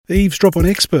Eavesdrop on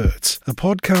Experts, a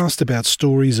podcast about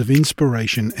stories of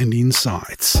inspiration and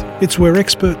insights. It's where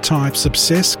expert types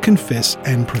obsess, confess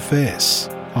and profess.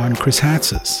 I'm Chris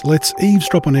Hatzis. Let's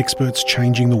eavesdrop on experts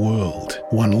changing the world.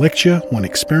 One lecture, one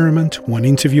experiment, one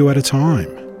interview at a time.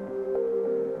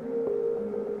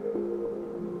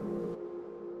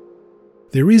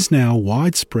 There is now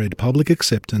widespread public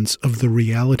acceptance of the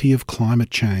reality of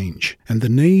climate change and the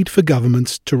need for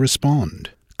governments to respond.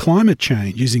 Climate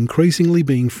change is increasingly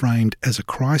being framed as a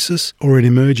crisis or an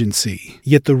emergency,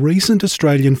 yet the recent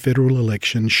Australian federal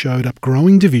election showed up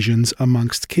growing divisions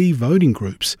amongst key voting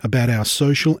groups about our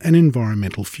social and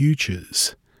environmental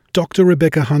futures. Dr.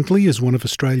 Rebecca Huntley is one of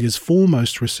Australia's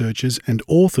foremost researchers and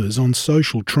authors on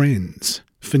social trends.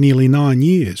 For nearly 9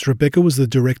 years, Rebecca was the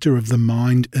director of the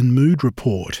Mind and Mood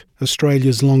Report,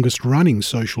 Australia's longest-running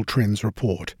social trends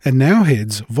report, and now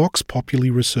heads Vox Populi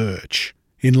Research.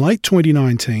 In late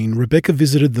 2019, Rebecca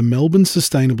visited the Melbourne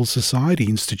Sustainable Society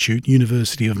Institute,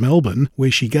 University of Melbourne,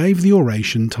 where she gave the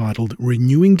oration titled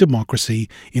Renewing Democracy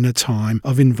in a Time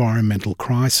of Environmental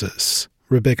Crisis.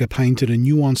 Rebecca painted a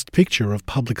nuanced picture of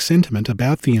public sentiment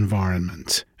about the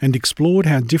environment and explored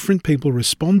how different people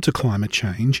respond to climate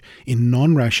change in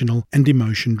non-rational and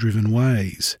emotion-driven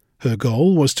ways. Her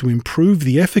goal was to improve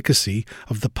the efficacy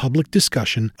of the public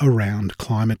discussion around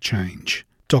climate change.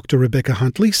 Dr. Rebecca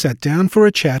Huntley sat down for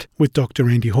a chat with Dr.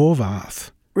 Andy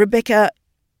Horvath. Rebecca,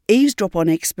 Eavesdrop on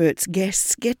Experts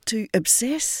guests get to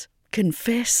obsess,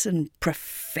 confess and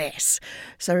profess.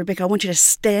 So, Rebecca, I want you to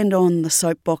stand on the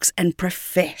soapbox and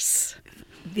profess.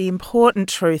 The important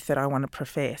truth that I want to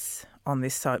profess on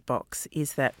this soapbox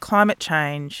is that climate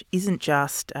change isn't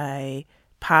just a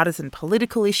partisan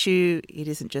political issue, it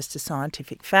isn't just a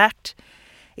scientific fact.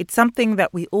 It's something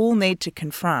that we all need to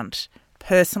confront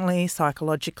personally,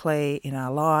 psychologically, in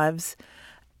our lives,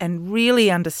 and really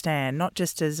understand, not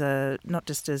just as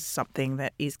something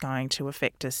that is going to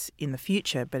affect us in the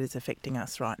future, but is affecting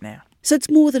us right now. So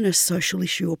it's more than a social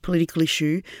issue or political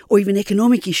issue, or even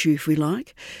economic issue, if we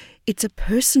like. It's a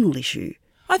personal issue.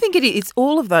 I think it's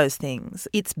all of those things.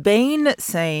 It's been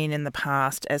seen in the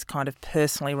past as kind of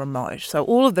personally remote. So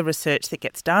all of the research that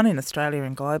gets done in Australia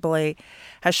and globally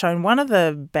has shown one of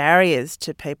the barriers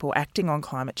to people acting on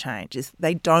climate change is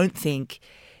they don't think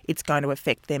it's going to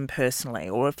affect them personally,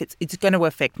 or if it's going to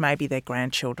affect maybe their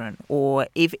grandchildren, or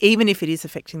even if it is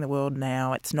affecting the world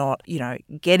now, it's not,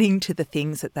 getting to the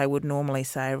things that they would normally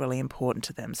say are really important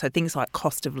to them. So things like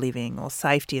cost of living or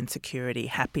safety and security,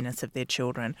 happiness of their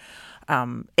children,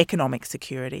 economic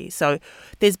security. So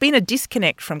there's been a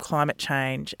disconnect from climate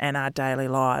change and our daily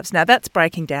lives. Now that's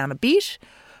breaking down a bit,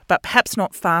 but perhaps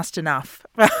not fast enough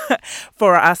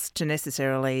for us to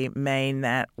necessarily mean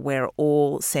that we're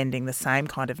all sending the same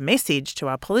kind of message to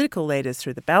our political leaders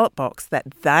through the ballot box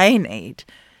that they need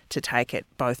to take it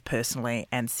both personally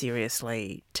and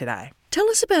seriously today. Tell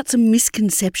us about some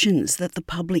misconceptions that the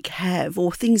public have,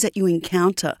 or things that you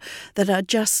encounter that are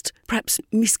just perhaps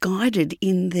misguided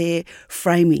in their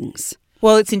framings.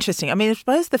 Well, it's interesting. I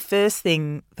suppose the first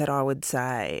thing that I would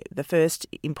say, the first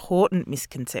important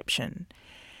misconception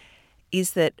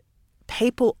is that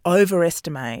people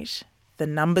overestimate the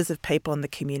numbers of people in the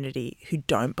community who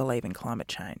don't believe in climate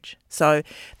change. So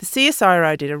the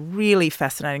CSIRO did a really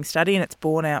fascinating study, and it's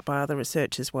borne out by other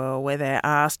research as well, where they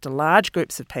asked large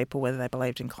groups of people whether they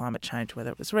believed in climate change,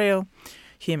 whether it was real,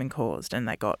 human-caused, and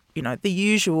they got, the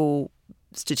usual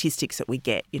statistics that we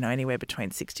get, anywhere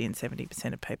between 60 and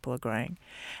 70% of people agreeing.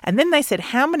 And then they said,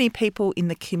 how many people in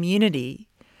the community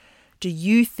do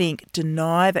you think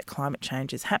deny that climate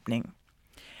change is happening?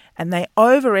 And they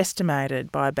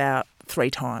overestimated by about 3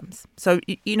 times. So,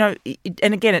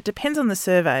 and again, it depends on the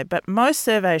survey, but most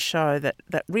surveys show that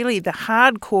really the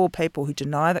hardcore people who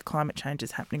deny that climate change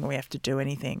is happening or we have to do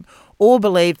anything, or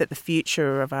believe that the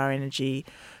future of our energy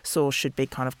source should be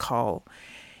kind of coal,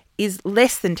 is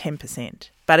less than 10%.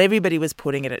 But everybody was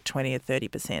putting it at 20 or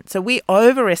 30%. So we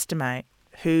overestimate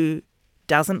who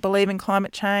doesn't believe in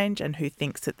climate change and who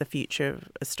thinks that the future of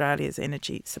Australia's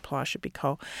energy supply should be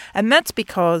coal. And that's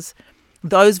because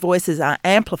those voices are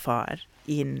amplified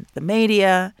in the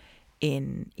media,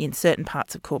 in certain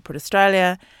parts of corporate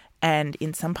Australia, and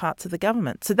in some parts of the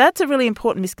government. So that's a really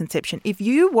important misconception. If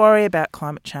you worry about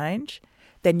climate change,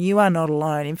 then you are not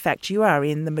alone. In fact, you are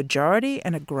in the majority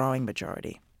and a growing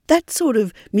majority. That sort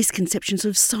of misconception sort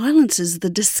of silences the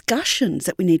discussions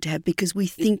that we need to have, because we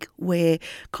think we're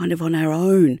kind of on our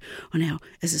own,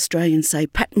 as Australians say,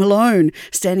 Pat Malone,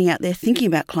 standing out there thinking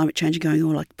about climate change and going,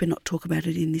 I better not talk about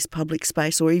it in this public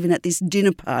space, or even at this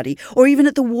dinner party, or even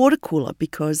at the water cooler,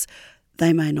 because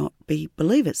they may not be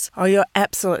believers. Oh, you're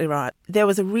absolutely right. There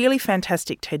was a really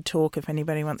fantastic TED Talk, if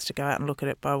anybody wants to go out and look at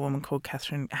it, by a woman called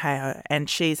Catherine Hayhoe, and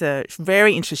she's a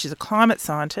very interesting, she's a climate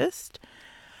scientist,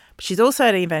 but she's also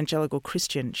an evangelical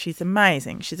Christian. She's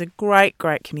amazing. She's a great,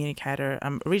 great communicator,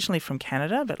 originally from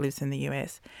Canada but lives in the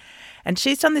US. And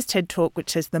she's done this TED Talk which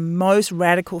says the most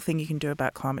radical thing you can do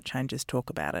about climate change is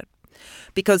talk about it.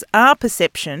 Because our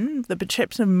perception, the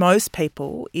perception of most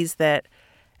people is that,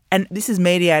 and this is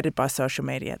mediated by social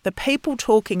media, the people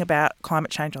talking about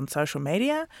climate change on social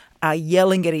media are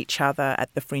yelling at each other at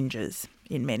the fringes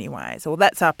in many ways, or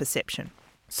that's our perception.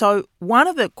 So one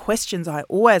of the questions I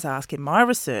always ask in my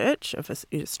research of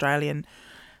Australian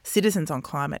citizens on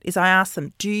climate is I ask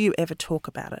them, do you ever talk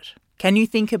about it? Can you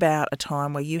think about a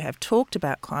time where you have talked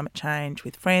about climate change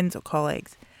with friends or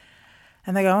colleagues?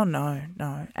 And they go, oh, no.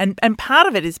 And part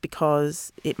of it is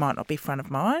because it might not be front of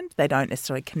mind. They don't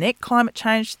necessarily connect climate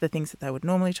change to the things that they would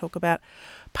normally talk about.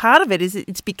 Part of it is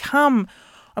it's become,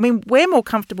 we're more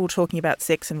comfortable talking about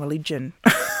sex and religion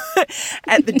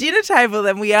at the dinner table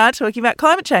than we are talking about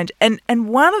climate change. And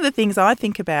one of the things I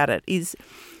think about it is,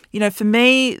 for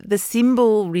me, the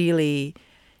symbol really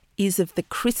is of the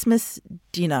Christmas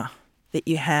dinner that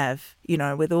you have,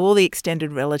 with all the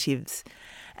extended relatives,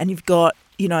 and you've got,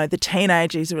 the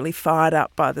teenager who's really fired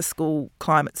up by the school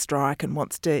climate strike and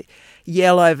wants to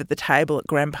yell over the table at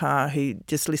grandpa who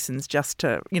just listens just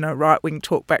to, right-wing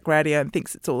talkback radio and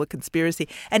thinks it's all a conspiracy.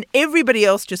 And everybody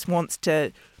else just wants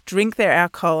to drink their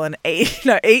alcohol and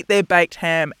eat their baked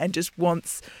ham and just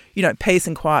wants, peace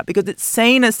and quiet because it's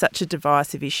seen as such a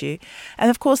divisive issue. And,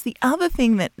 of course, the other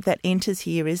thing that enters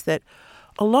here is that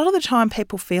a lot of the time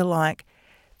people feel like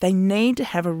they need to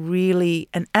have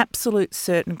an absolute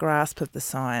certain grasp of the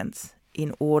science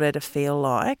in order to feel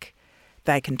like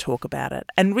they can talk about it.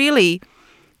 And really,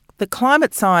 the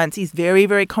climate science is very,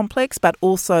 very complex, but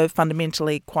also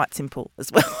fundamentally quite simple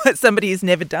as well. As somebody who's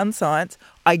never done science,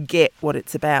 I get what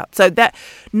it's about. So that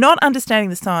not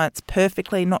understanding the science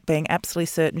perfectly, not being absolutely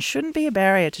certain, shouldn't be a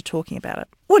barrier to talking about it.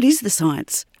 What is the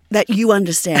science that you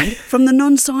understand from the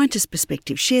non-scientist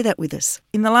perspective? Share that with us.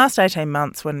 In the last 18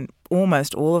 months, when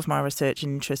almost all of my research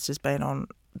and interest has been on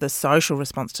the social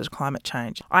response to climate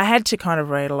change, I had to kind of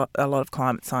read a lot of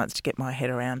climate science to get my head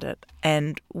around it.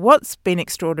 And what's been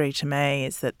extraordinary to me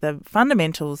is that the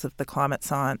fundamentals of the climate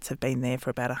science have been there for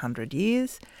about 100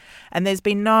 years, and there's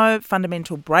been no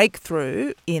fundamental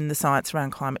breakthrough in the science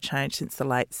around climate change since the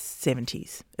late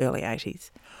 70s, early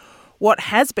 80s. What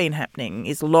has been happening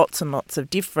is lots and lots of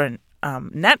different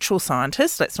natural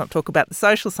scientists, let's not talk about the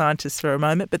social scientists for a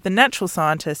moment, but the natural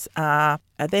scientists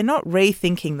they're not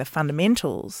rethinking the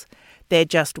fundamentals, they're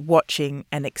just watching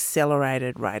an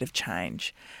accelerated rate of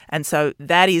change. And so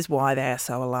that is why they are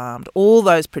so alarmed. All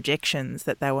those projections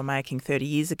that they were making 30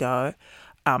 years ago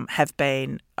have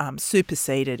been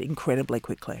superseded incredibly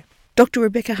quickly. Dr.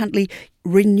 Rebecca Huntley,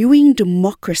 renewing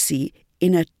democracy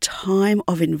in a time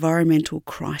of environmental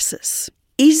crisis.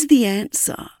 Is the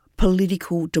answer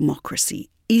political democracy?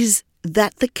 Is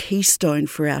that the keystone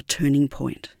for our turning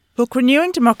point? Look,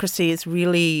 renewing democracy is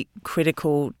really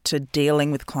critical to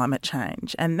dealing with climate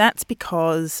change, and that's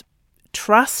because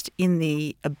trust in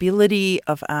the ability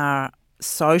of our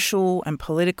social and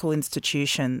political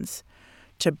institutions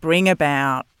to bring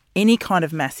about any kind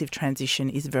of massive transition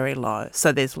is very low.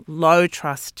 So there's low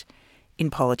trust in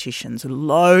politicians,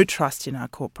 low trust in our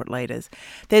corporate leaders.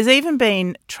 There's even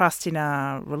been trust in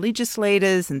our religious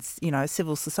leaders and,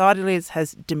 civil society leaders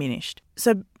has diminished.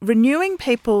 So renewing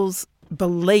people's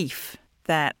belief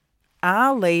that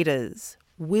our leaders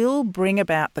will bring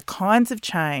about the kinds of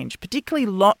change, particularly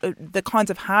the kinds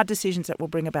of hard decisions that will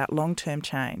bring about long-term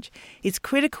change, is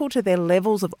critical to their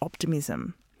levels of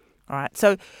optimism. All right,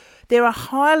 so there are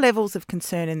high levels of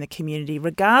concern in the community,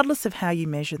 regardless of how you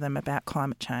measure them, about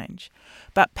climate change.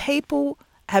 But people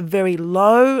have very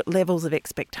low levels of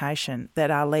expectation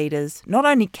that our leaders not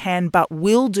only can but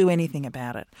will do anything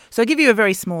about it. So I'll give you a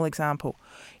very small example.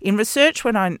 In research,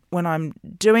 when I'm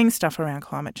doing stuff around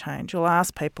climate change, you'll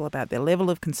ask people about their level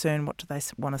of concern, what do they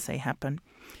want to see happen?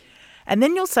 And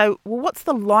then you'll say, well, what's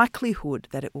the likelihood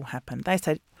that it will happen? They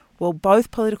say, well, both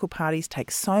political parties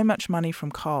take so much money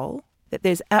from coal that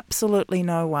there's absolutely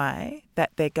no way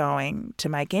that they're going to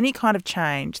make any kind of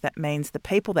change that means the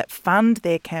people that fund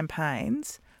their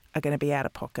campaigns are going to be out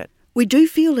of pocket. We do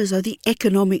feel as though the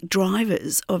economic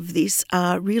drivers of this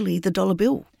are really the dollar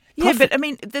bill. Yeah, but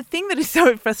the thing that is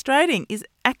so frustrating is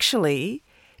actually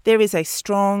there is a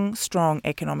strong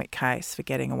economic case for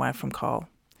getting away from coal.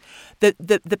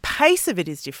 The pace of it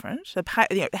is different,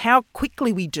 how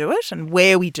quickly we do it and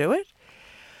where we do it.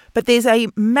 But there's a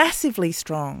massively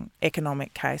strong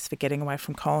economic case for getting away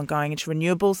from coal and going into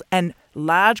renewables, and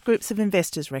large groups of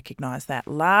investors recognise that.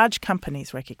 Large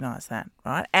companies recognise that,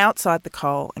 right, outside the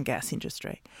coal and gas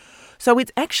industry. So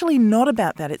it's actually not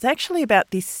about that. It's actually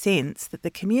about this sense that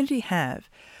the community have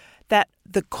that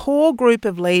the core group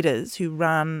of leaders who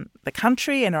run the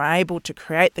country and are able to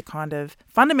create the kind of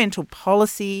fundamental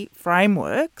policy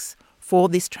frameworks for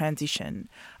this transition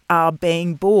are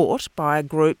being bought by a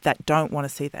group that don't want to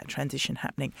see that transition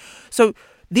happening. So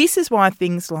this is why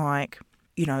things like,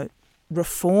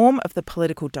 reform of the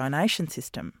political donation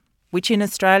system, which in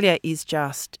Australia is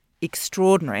just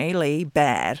extraordinarily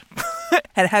bad,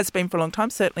 and has been for a long time,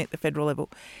 certainly at the federal level,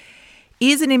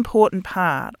 is an important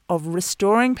part of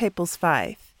restoring people's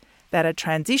faith that a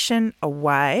transition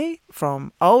away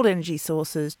from old energy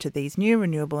sources to these new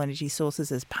renewable energy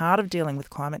sources as part of dealing with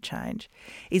climate change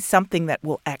is something that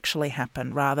will actually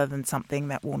happen rather than something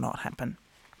that will not happen.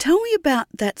 Tell me about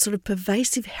that sort of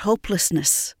pervasive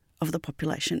helplessness of the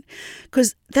population,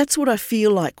 because that's what I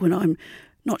feel like when I'm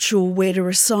not sure where to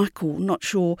recycle, not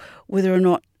sure whether or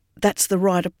not that's the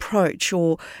right approach,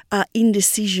 or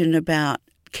indecision about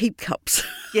keep cups.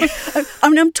 Yeah.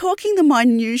 I'm talking the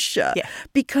minutiae, yeah,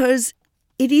 because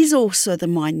it is also the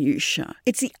minutiae.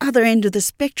 It's the other end of the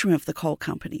spectrum of the coal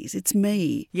companies. It's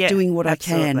me doing what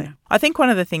absolutely. I can. I think one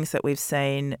of the things that we've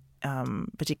seen,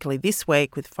 particularly this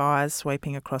week with fires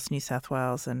sweeping across New South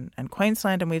Wales and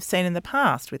Queensland, and we've seen in the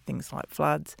past with things like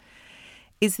floods,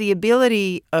 is the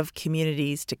ability of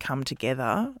communities to come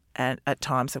together at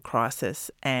times of crisis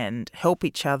and help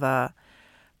each other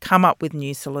come up with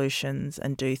new solutions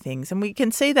and do things. And we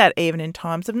can see that even in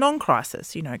times of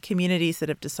non-crisis, communities that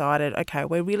have decided, okay,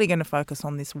 we're really going to focus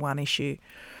on this one issue.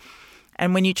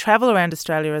 And when you travel around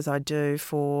Australia, as I do,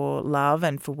 for love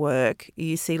and for work,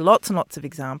 you see lots and lots of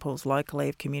examples locally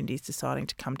of communities deciding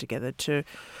to come together to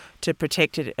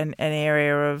protect an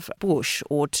area of bush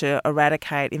or to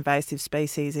eradicate invasive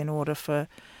species in order for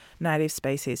native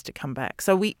species to come back.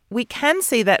 So we can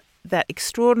see that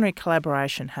extraordinary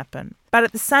collaboration happen. But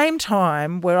at the same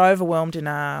time, we're overwhelmed in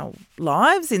our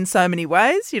lives in so many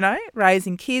ways,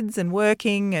 raising kids and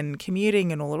working and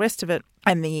commuting and all the rest of it,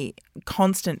 and the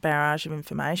constant barrage of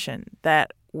information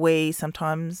that we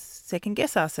sometimes second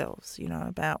guess ourselves,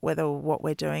 about whether what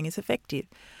we're doing is effective.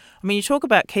 I mean, you talk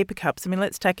about keeper cups. I mean,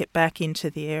 let's take it back into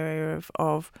the area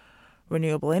of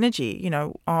renewable energy.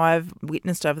 I've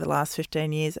witnessed over the last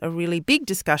 15 years a really big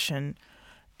discussion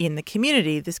in the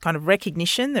community, this kind of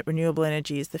recognition that renewable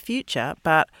energy is the future,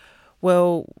 but,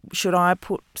 well, should I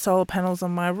put solar panels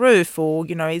on my roof, or,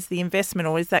 is the investment,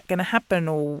 or is that going to happen,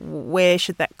 or where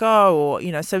should that go,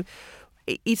 or, so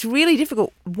it's really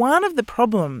difficult. One of the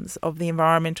problems of the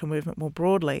environmental movement more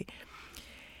broadly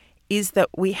is that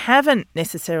we haven't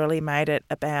necessarily made it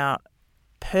about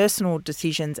personal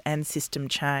decisions and system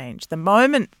change. The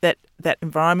moment that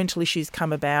environmental issues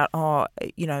come about,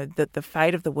 that the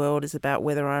fate of the world is about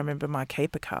whether I remember my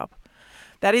keeper cup,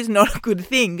 that is not a good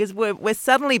thing, because we're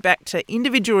suddenly back to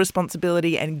individual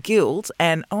responsibility and guilt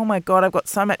and, oh my God, I've got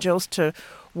so much else to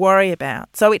worry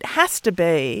about. So it has to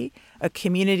be a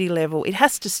community level. It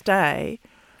has to stay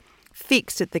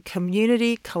fixed at the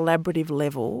community collaborative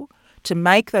level to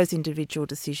make those individual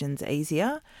decisions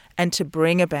easier and to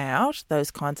bring about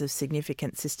those kinds of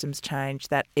significant systems change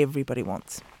that everybody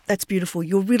wants. That's beautiful.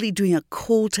 You're really doing a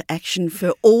call to action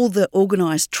for all the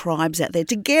organised tribes out there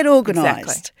to get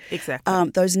organised.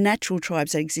 Exactly. Those natural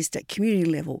tribes that exist at community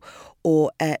level or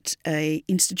at a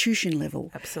institution level.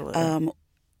 Absolutely.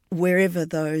 Wherever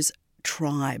those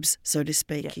tribes, so to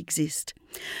speak, exist.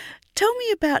 Tell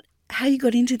me about how you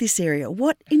got into this area.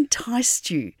 What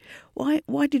enticed you?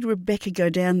 Why did Rebecca go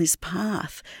down this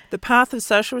path? The path of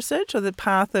social research or the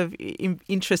path of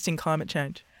interest in climate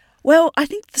change? Well, I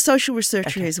think the social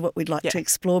researcher is what we'd like to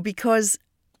explore, because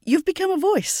you've become a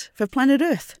voice for planet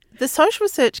Earth. The social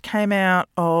research came out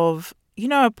of,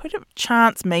 a pretty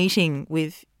chance meeting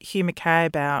with Hugh Mackay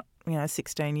about,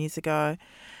 16 years ago,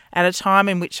 at a time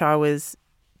in which I was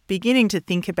beginning to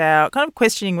think about kind of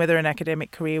questioning whether an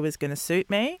academic career was going to suit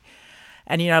me.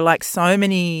 And, like so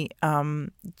many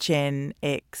Gen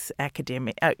X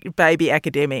baby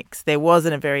academics, there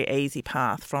wasn't a very easy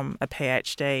path from a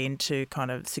PhD into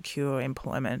kind of secure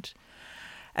employment.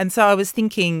 And so I was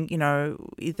thinking,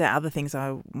 is there other things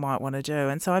I might want to do?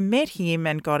 And so I met him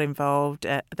and got involved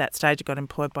at that stage. I got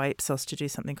employed by Ipsos to do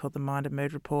something called the Mind and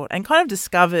Mood Report, and kind of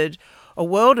discovered a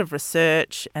world of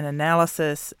research and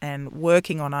analysis and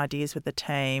working on ideas with the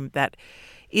team that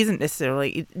isn't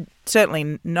necessarily,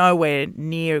 certainly nowhere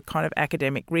near kind of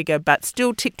academic rigour, but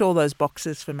still ticked all those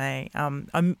boxes for me.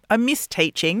 I miss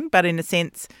teaching, but in a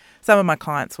sense, some of my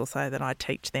clients will say that I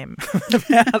teach them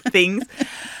about things.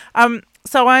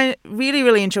 So I really,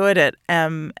 really enjoyed it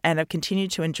and have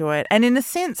continued to enjoy it. And in a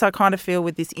sense, I kind of feel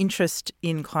with this interest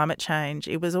in climate change,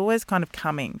 it was always kind of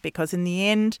coming, because in the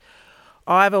end,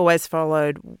 I've always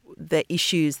followed the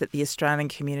issues that the Australian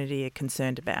community are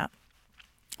concerned about.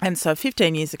 And so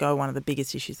 15 years ago, one of the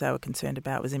biggest issues they were concerned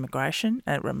about was immigration,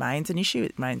 and it remains an issue.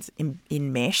 It remains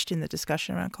enmeshed in the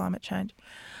discussion around climate change.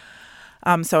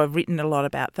 So I've written a lot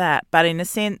about that. But in a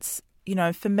sense, you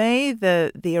know, for me,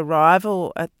 the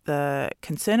arrival at the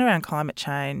concern around climate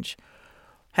change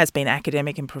has been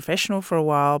academic and professional for a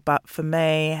while. But for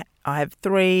me, I have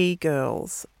 3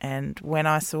 girls, and when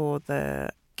I saw the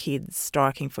kids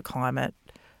striking for climate,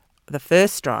 the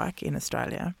first strike in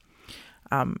Australia,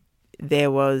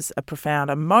 there was a profound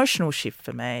emotional shift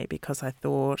for me, because I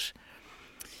thought,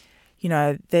 you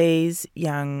know, these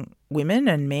young women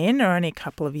and men are only a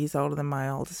couple of years older than my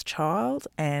oldest child,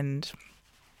 and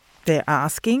they're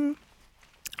asking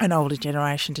an older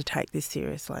generation to take this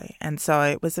seriously. And so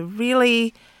it was a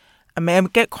really, I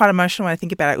get quite emotional when I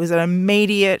think about it. It was an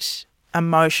immediate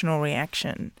emotional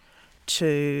reaction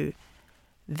to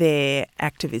their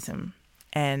activism.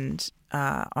 And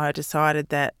I decided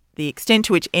that the extent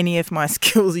to which any of my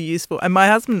skills are useful, and my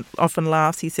husband often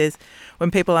laughs, he says, when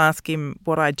people ask him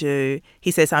what I do, he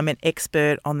says, I'm an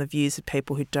expert on the views of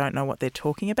people who don't know what they're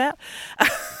talking about,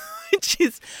 which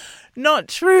is not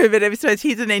true, but I suppose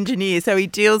he's an engineer, so he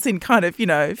deals in kind of, you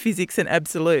know, physics and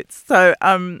absolutes. So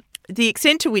the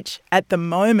extent to which, at the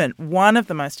moment, one of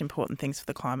the most important things for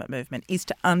the climate movement is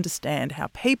to understand how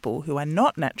people who are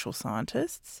not natural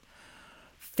scientists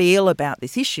feel about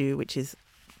this issue, which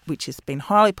has been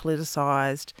highly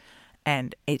politicised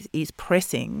and it is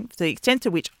pressing. To the extent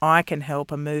to which I can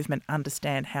help a movement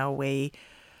understand how we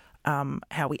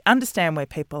understand where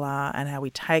people are and how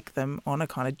we take them on a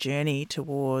kind of journey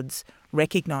towards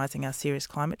recognising how serious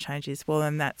climate change is, well,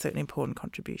 then that's an important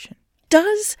contribution.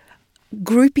 Does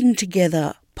grouping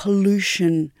together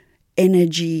pollution,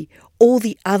 energy, all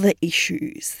the other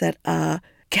issues that are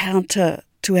counter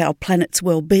to our planet's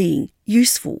well-being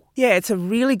useful? Yeah, it's a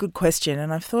really good question,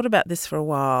 and I've thought about this for a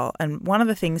while. And one of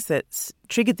the things that's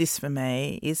triggered this for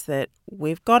me is that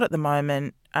we've got at the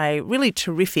moment a really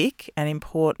terrific and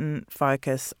important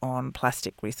focus on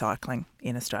plastic recycling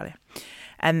in Australia.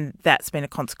 And that's been a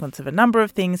consequence of a number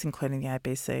of things, including the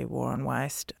ABC War on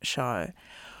Waste show.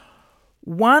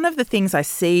 One of the things I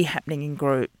see happening in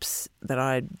groups that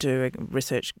I do,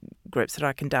 research groups that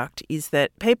I conduct, is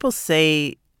that people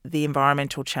see the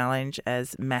environmental challenge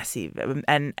as massive,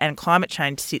 and climate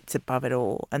change sits above it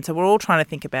all. And so we're all trying to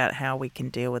think about how we can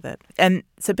deal with it. And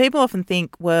so people often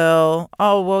think, you know,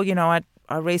 I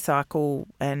recycle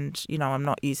and, you know, I'm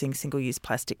not using single-use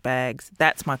plastic bags.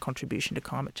 That's my contribution to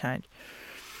climate change.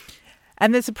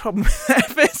 And there's a problem with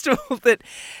that, first of all,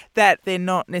 that they're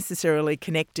not necessarily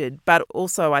connected. But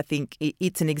also I think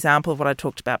it's an example of what I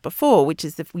talked about before, which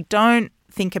is if we don't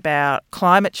think about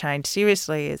climate change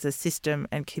seriously as a system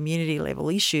and community level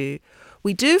issue,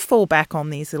 we do fall back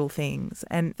on these little things.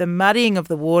 And the muddying of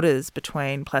the waters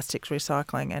between plastics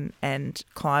recycling and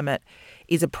climate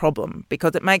is a problem,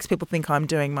 because it makes people think I'm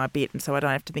doing my bit and so I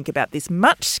don't have to think about this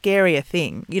much scarier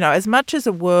thing. You know, as much as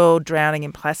a world drowning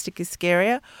in plastic is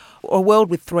scarier, a world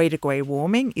with 3-degree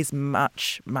warming is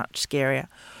much, much scarier.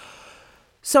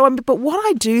 So, but what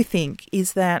I do think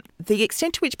is that the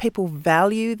extent to which people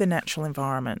value the natural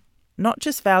environment, not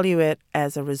just value it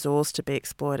as a resource to be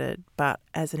exploited, but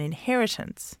as an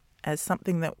inheritance, as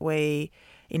something that we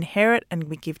inherit and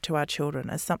we give to our children,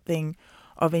 as something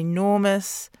of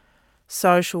enormous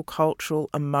social, cultural,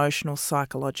 emotional,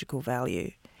 psychological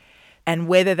value. And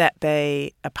whether that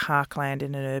be a parkland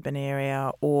in an urban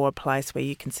area or a place where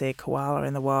you can see a koala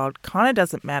in the wild, kind of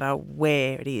doesn't matter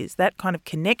where it is. That kind of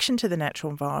connection to the natural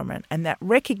environment and that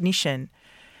recognition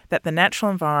that the natural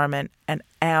environment and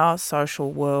our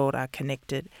social world are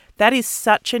connected, that is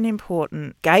such an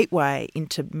important gateway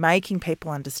into making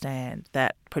people understand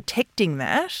that protecting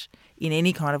that in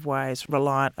any kind of way is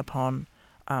reliant upon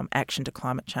action to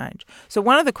climate change. So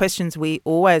one of the questions we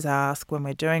always ask when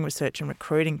we're doing research and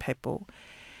recruiting people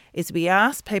is we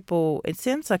ask people, it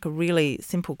sounds like a really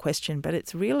simple question, but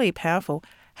it's really powerful.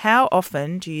 How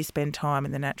often do you spend time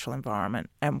in the natural environment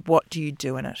and what do you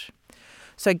do in it?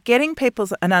 So getting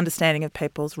an understanding of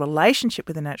people's relationship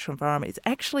with the natural environment is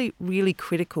actually really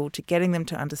critical to getting them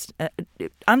to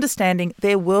understanding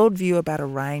their worldview about a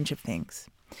range of things.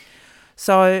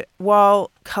 So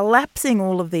while collapsing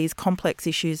all of these complex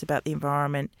issues about the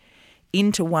environment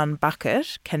into one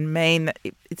bucket can mean that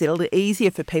it's a little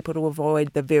easier for people to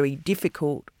avoid the very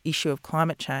difficult issue of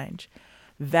climate change.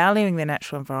 Valuing the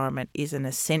natural environment is an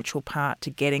essential part to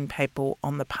getting people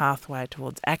on the pathway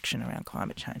towards action around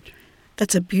climate change.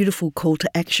 That's a beautiful call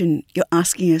to action. You're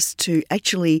asking us to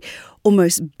actually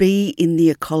almost be in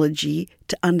the ecology,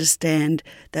 to understand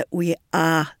that we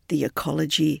are the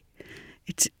ecology.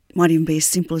 It might even be as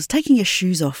simple as taking your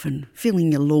shoes off and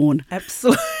feeling your lawn.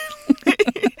 Absolutely.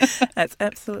 That's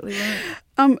absolutely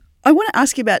right. I want to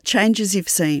ask you about changes you've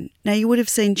seen. Now, you would have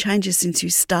seen changes since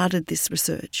you started this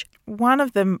research. One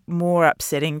of the more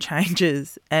upsetting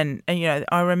changes, and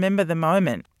I remember the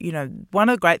moment, one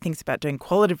of the great things about doing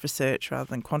qualitative research rather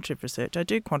than quantitative research, I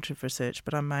do quantitative research,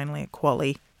 but I'm mainly a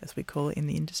quali, as we call it in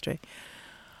the industry,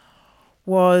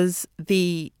 was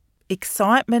the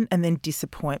excitement and then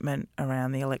disappointment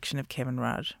around the election of Kevin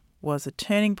Rudd. Was a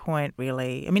turning point,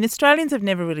 really. I mean, Australians have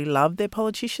never really loved their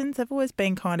politicians. They've always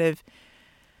been kind of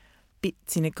bit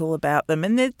cynical about them.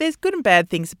 And there's good and bad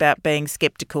things about being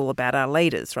sceptical about our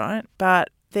leaders, right? But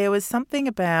there was something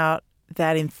about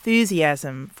that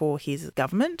enthusiasm for his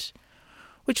government,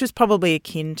 which was probably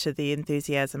akin to the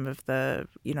enthusiasm of the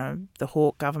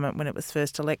Hawke government when it was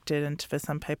first elected, and for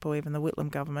some people even the Whitlam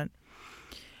government.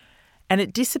 And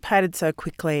it dissipated so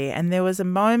quickly. And there was a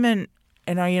moment,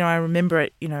 and I remember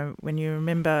it, when you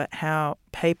remember how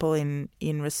people in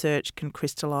research can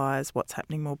crystallise what's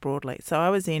happening more broadly. So I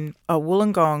was in a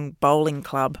Wollongong bowling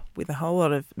club with a whole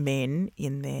lot of men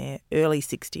in their early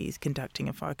 60s conducting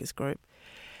a focus group.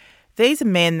 These are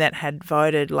men that had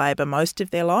voted Labor most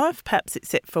of their life, perhaps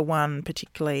except for one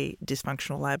particularly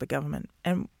dysfunctional Labor government.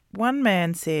 And one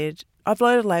man said, "I've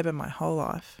voted Labor my whole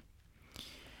life."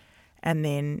 And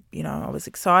then, I was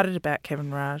excited about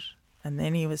Kevin Rudd. And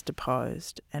then he was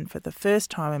deposed. And for the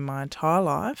first time in my entire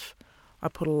life, I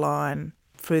put a line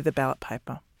through the ballot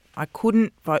paper. I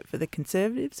couldn't vote for the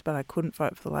Conservatives, but I couldn't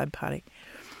vote for the Labor Party.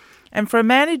 And for a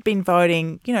man who'd been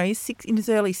voting, he's in his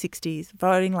early 60s,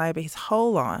 voting Labor his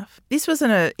whole life, this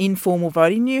wasn't an informal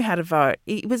vote. He knew how to vote.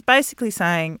 He was basically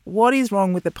saying, what is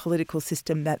wrong with the political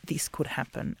system that this could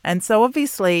happen? And so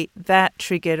obviously that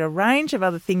triggered a range of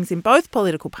other things in both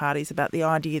political parties about the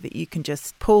idea that you can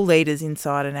just pull leaders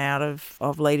inside and out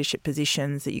of leadership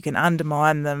positions, that you can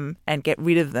undermine them and get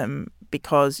rid of them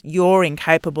because you're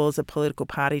incapable as a political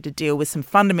party to deal with some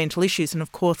fundamental issues. And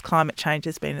of course, climate change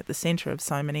has been at the centre of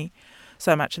so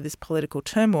much of this political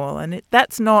turmoil. And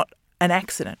that's not an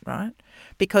accident, right?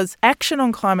 Because action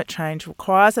on climate change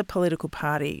requires a political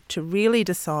party to really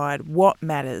decide what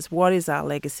matters, what is our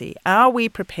legacy. Are we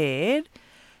prepared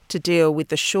to deal with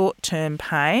the short-term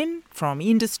pain from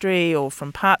industry or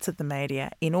from parts of the media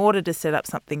in order to set up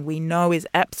something we know is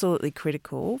absolutely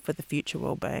critical for the future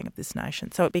well-being of this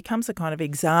nation? So it becomes a kind of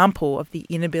example of the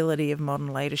inability of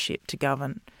modern leadership to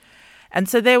govern. And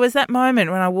so there was that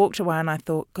moment when I walked away and I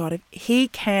thought, God, if he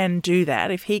can do that,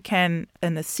 if he can,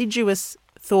 an assiduous,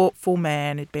 thoughtful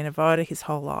man who'd been a voter his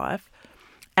whole life,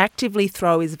 actively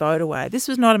throw his vote away. This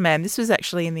was not a man, this was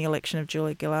actually in the election of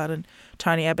Julia Gillard and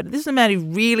Tony Abbott. This is a man who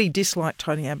really disliked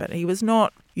Tony Abbott. He was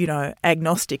not,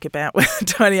 agnostic about whether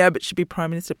Tony Abbott should be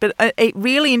Prime Minister. But it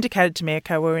really indicated to me,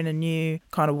 okay, we're in a new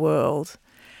kind of world.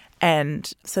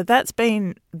 And so that's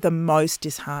been the most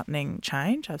disheartening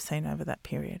change I've seen over that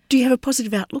period. Do you have a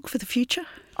positive outlook for the future?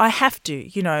 I have to,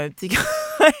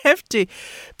 I have to,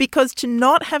 because to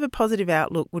not have a positive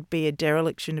outlook would be a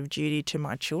dereliction of duty to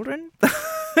my children.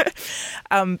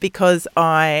 Because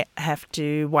I have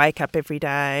to wake up every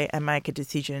day and make a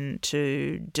decision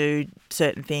to do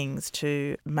certain things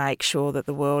to make sure that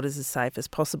the world is as safe as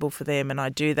possible for them. And I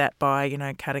do that by,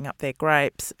 cutting up their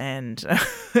grapes and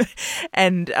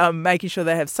making sure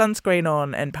they have sunscreen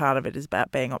on. And part of it is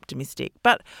about being optimistic.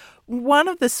 But one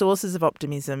of the sources of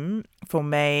optimism for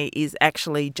me is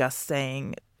actually just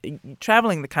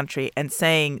travelling the country and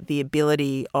seeing the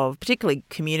ability of particularly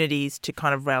communities to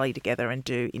kind of rally together and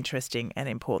do interesting and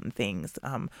important things,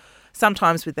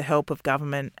 sometimes with the help of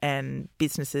government and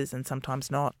businesses and sometimes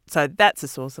not. So that's a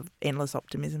source of endless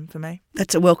optimism for me.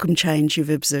 That's a welcome change you've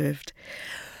observed.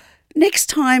 Next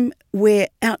time we're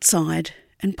outside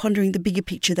and pondering the bigger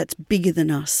picture that's bigger than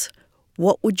us,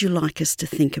 what would you like us to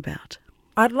think about?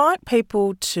 I'd like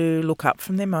people to look up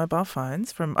from their mobile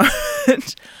phones for a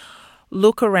moment,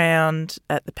 look around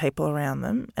at the people around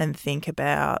them and think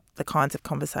about the kinds of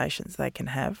conversations they can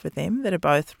have with them that are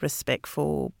both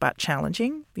respectful but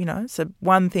challenging. So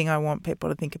one thing I want people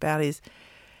to think about is,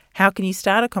 how can you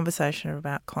start a conversation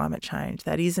about climate change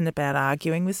that isn't about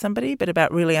arguing with somebody, but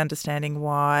about really understanding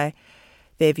why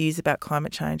their views about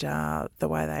climate change are the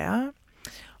way they are?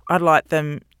 I'd like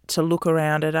them to look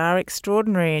around at our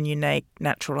extraordinary and unique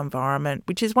natural environment,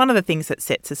 which is one of the things that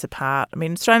sets us apart. I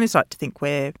mean, Australians like to think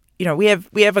we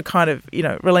have a kind of,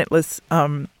 relentless,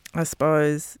 I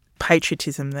suppose,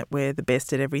 patriotism that we're the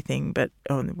best at everything, but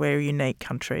we're a unique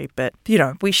country. But,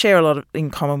 we share a lot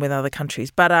in common with other countries.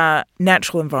 But our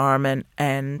natural environment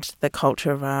and the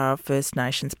culture of our First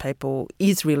Nations people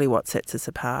is really what sets us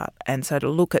apart. And so to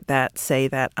look at that, see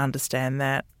that, understand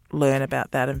that, learn about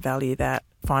that and value that,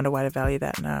 find a way to value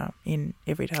that in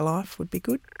everyday life would be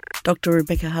good. Dr.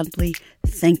 Rebecca Huntley,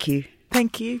 thank you.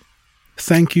 Thank you.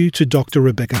 Thank you to Dr.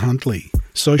 Rebecca Huntley,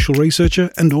 social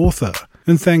researcher and author.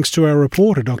 And thanks to our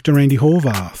reporter, Dr. Andy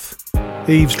Horvath.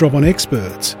 Eavesdrop on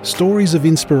Experts, Stories of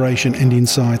Inspiration and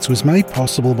Insights was made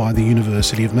possible by the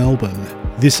University of Melbourne.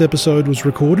 This episode was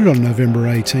recorded on November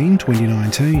 18,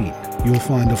 2019. You'll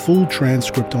find a full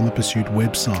transcript on the Pursuit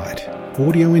website.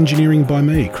 Audio engineering by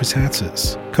me, Chris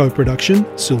Hatzis. Co-production,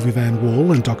 Sylvie Van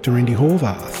Wall and Dr. Andy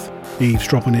Horvath.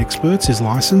 Eavesdrop on Experts is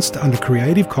licensed under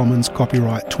Creative Commons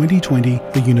Copyright 2020,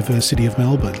 the University of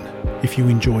Melbourne. If you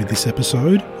enjoyed this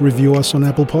episode, review us on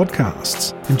Apple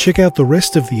Podcasts and check out the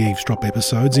rest of the Eavesdrop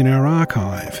episodes in our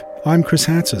archive. I'm Chris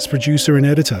Hatzis, producer and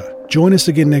editor. Join us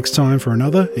again next time for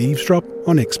another Eavesdrop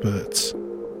on Experts.